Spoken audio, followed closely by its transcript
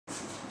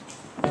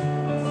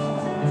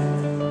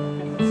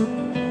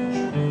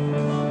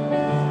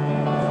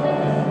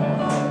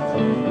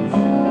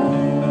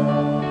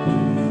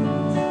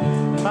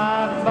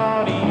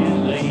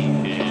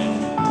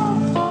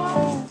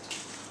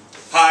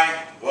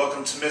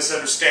welcome to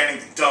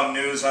Misunderstanding the Dumb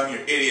News. I'm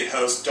your idiot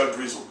host, Doug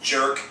Driesel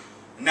Jr.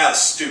 And now the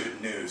stupid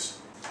news.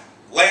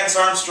 Lance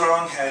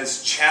Armstrong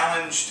has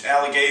challenged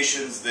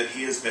allegations that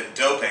he has been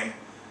doping,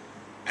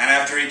 and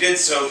after he did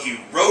so, he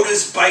rode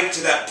his bike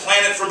to that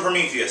planet from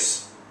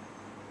Prometheus.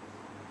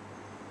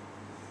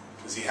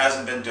 Because he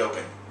hasn't been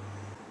doping.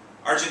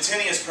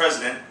 Argentinia's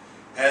president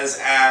has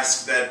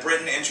asked that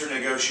Britain enter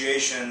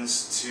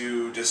negotiations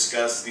to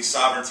discuss the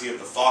sovereignty of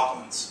the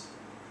Falklands.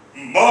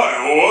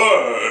 My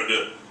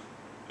word!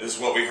 Is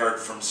what we heard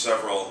from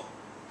several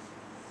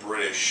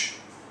British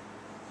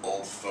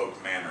old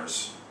folk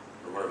manors,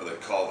 or whatever they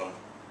call them,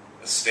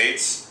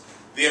 estates.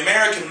 The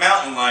American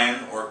mountain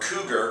lion, or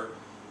cougar,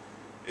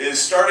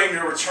 is starting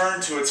to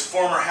return to its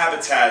former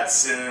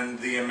habitats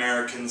in the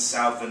American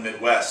South and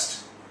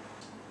Midwest.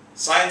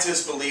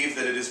 Scientists believe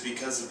that it is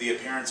because of the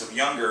appearance of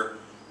younger,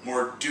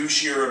 more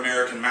douchier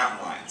American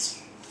mountain lions.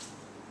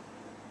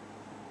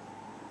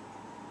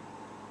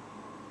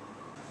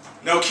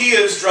 Nokia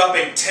is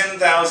dropping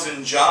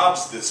 10,000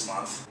 jobs this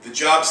month. The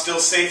job still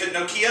safe at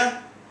Nokia?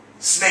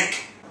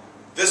 Snake.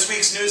 This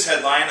week's news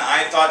headline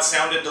I thought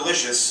sounded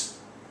delicious.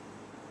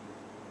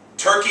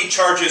 Turkey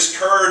charges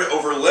curd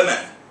over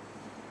lemon.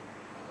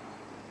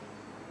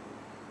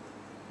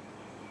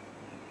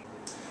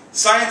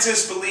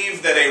 Scientists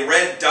believe that a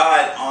red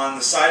dot on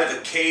the side of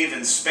a cave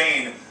in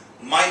Spain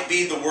might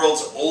be the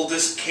world's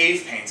oldest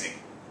cave painting.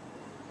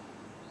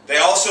 They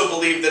also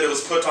believe that it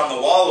was put on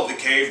the wall of the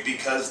cave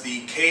because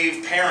the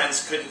cave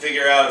parents couldn't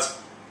figure out,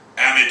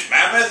 am it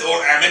mammoth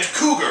or am it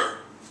cougar?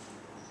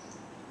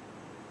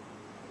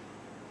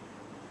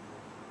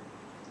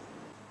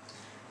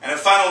 And a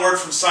final word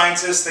from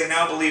scientists, they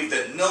now believe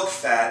that milk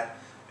fat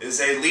is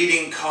a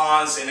leading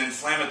cause in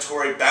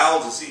inflammatory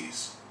bowel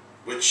disease,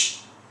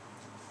 which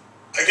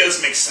I guess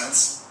makes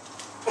sense.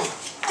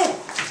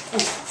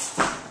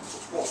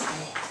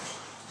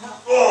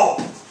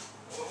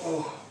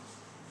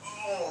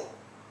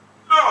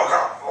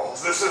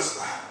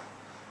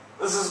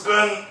 This has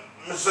been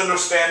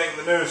Misunderstanding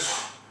the News.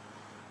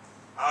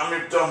 I'm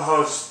your dumb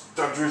host,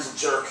 Doug Driesel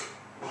Jr.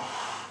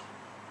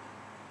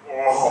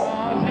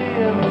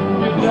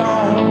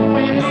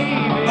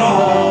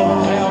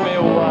 Tell me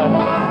what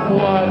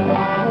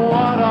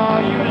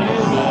are you living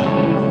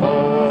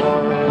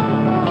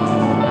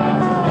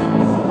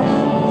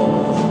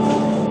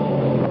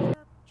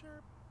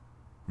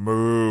for?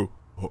 Moo.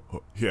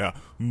 Yeah,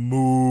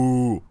 moo.